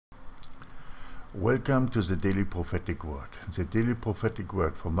Welcome to the Daily Prophetic Word. The Daily Prophetic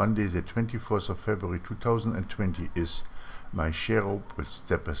Word for Monday, the 24th of February 2020 is, "My cherub will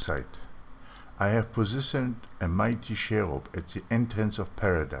step aside. I have positioned a mighty cherub at the entrance of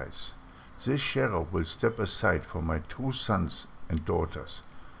paradise. This cherub will step aside for my two sons and daughters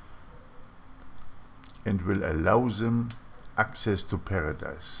and will allow them access to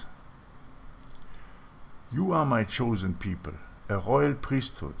paradise. You are my chosen people, a royal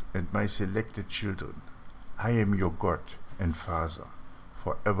priesthood and my selected children. I am your God and Father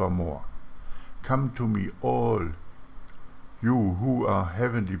forevermore. Come to me, all you who are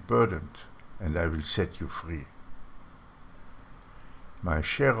heavily burdened, and I will set you free. My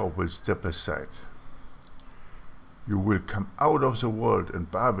cherub will step aside. You will come out of the world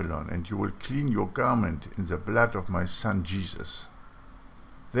and Babylon, and you will clean your garment in the blood of my son Jesus.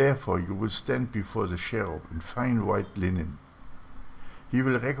 Therefore you will stand before the cherub in fine white linen. He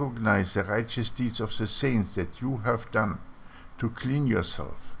will recognize the righteous deeds of the saints that you have done to clean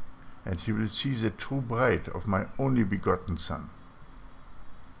yourself, and he will see the true bride of my only begotten Son.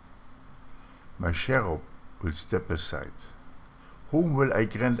 My cherub will step aside. Whom will I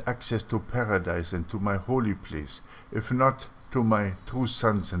grant access to paradise and to my holy place, if not to my true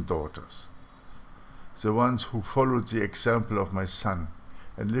sons and daughters? The ones who followed the example of my Son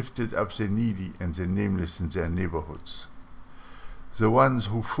and lifted up the needy and the nameless in their neighborhoods. The ones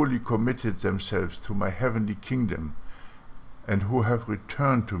who fully committed themselves to my heavenly kingdom and who have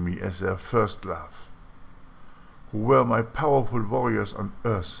returned to me as their first love, who were my powerful warriors on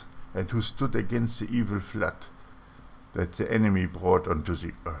earth and who stood against the evil flood that the enemy brought onto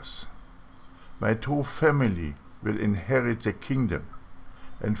the earth. My true family will inherit the kingdom,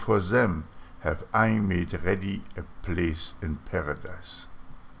 and for them have I made ready a place in paradise."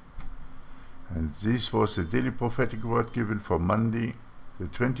 And this was the Daily Prophetic Word given for Monday, the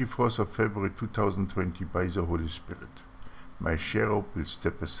 24th of February 2020 by the Holy Spirit. My cherub will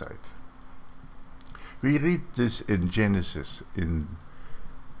step aside. We read this in Genesis, in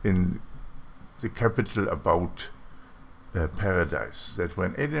the capital about paradise, that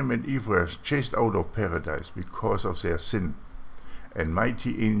when Adam and Eve were chased out of paradise because of their sin, a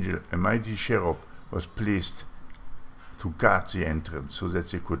mighty cherub was placed to guard the entrance so that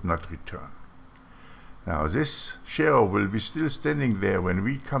they could not return. Now this cherub will be still standing there when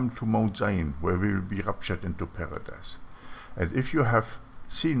we come to Mount Zion, where we will be raptured into paradise. And if you have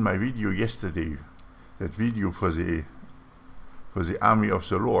seen my video yesterday, that video for the army of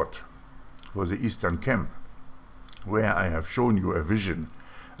the Lord, for the Eastern camp, where I have shown you a vision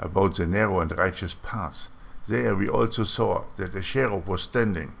about the narrow and righteous path, there we also saw that a cherub was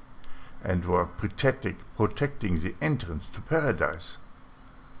standing and were protecting the entrance to paradise.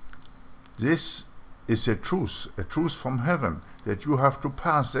 This is a truth from heaven, that you have to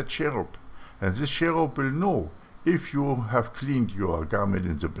pass that cherub, and this cherub will know if you have cleaned your garment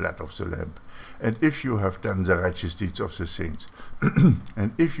in the blood of the Lamb, and if you have done the righteous deeds of the saints,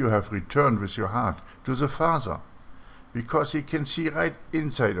 and if you have returned with your heart to the Father, because he can see right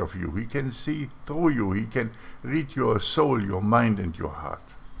inside of you, he can see through you, he can read your soul, your mind, and your heart.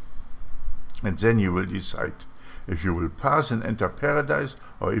 And then he will decide if you will pass and enter paradise,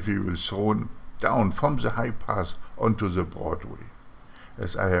 or if you will thrown down from the high path onto the broad way,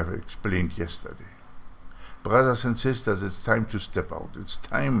 as I have explained yesterday. Brothers and sisters, it's time to step out. It's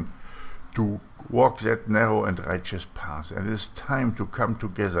time to walk that narrow and righteous path, and it's time to come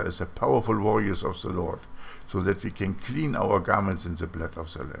together as the powerful warriors of the Lord, so that we can clean our garments in the blood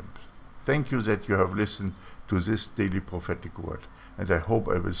of the Lamb. Thank you that you have listened to this Daily Prophetic Word, and I hope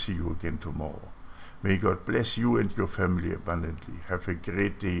I will see you again tomorrow. May God bless you and your family abundantly. Have a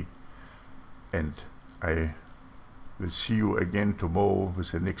great day, and I will see you again tomorrow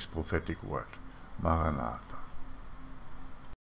with the next prophetic word. Maranatha.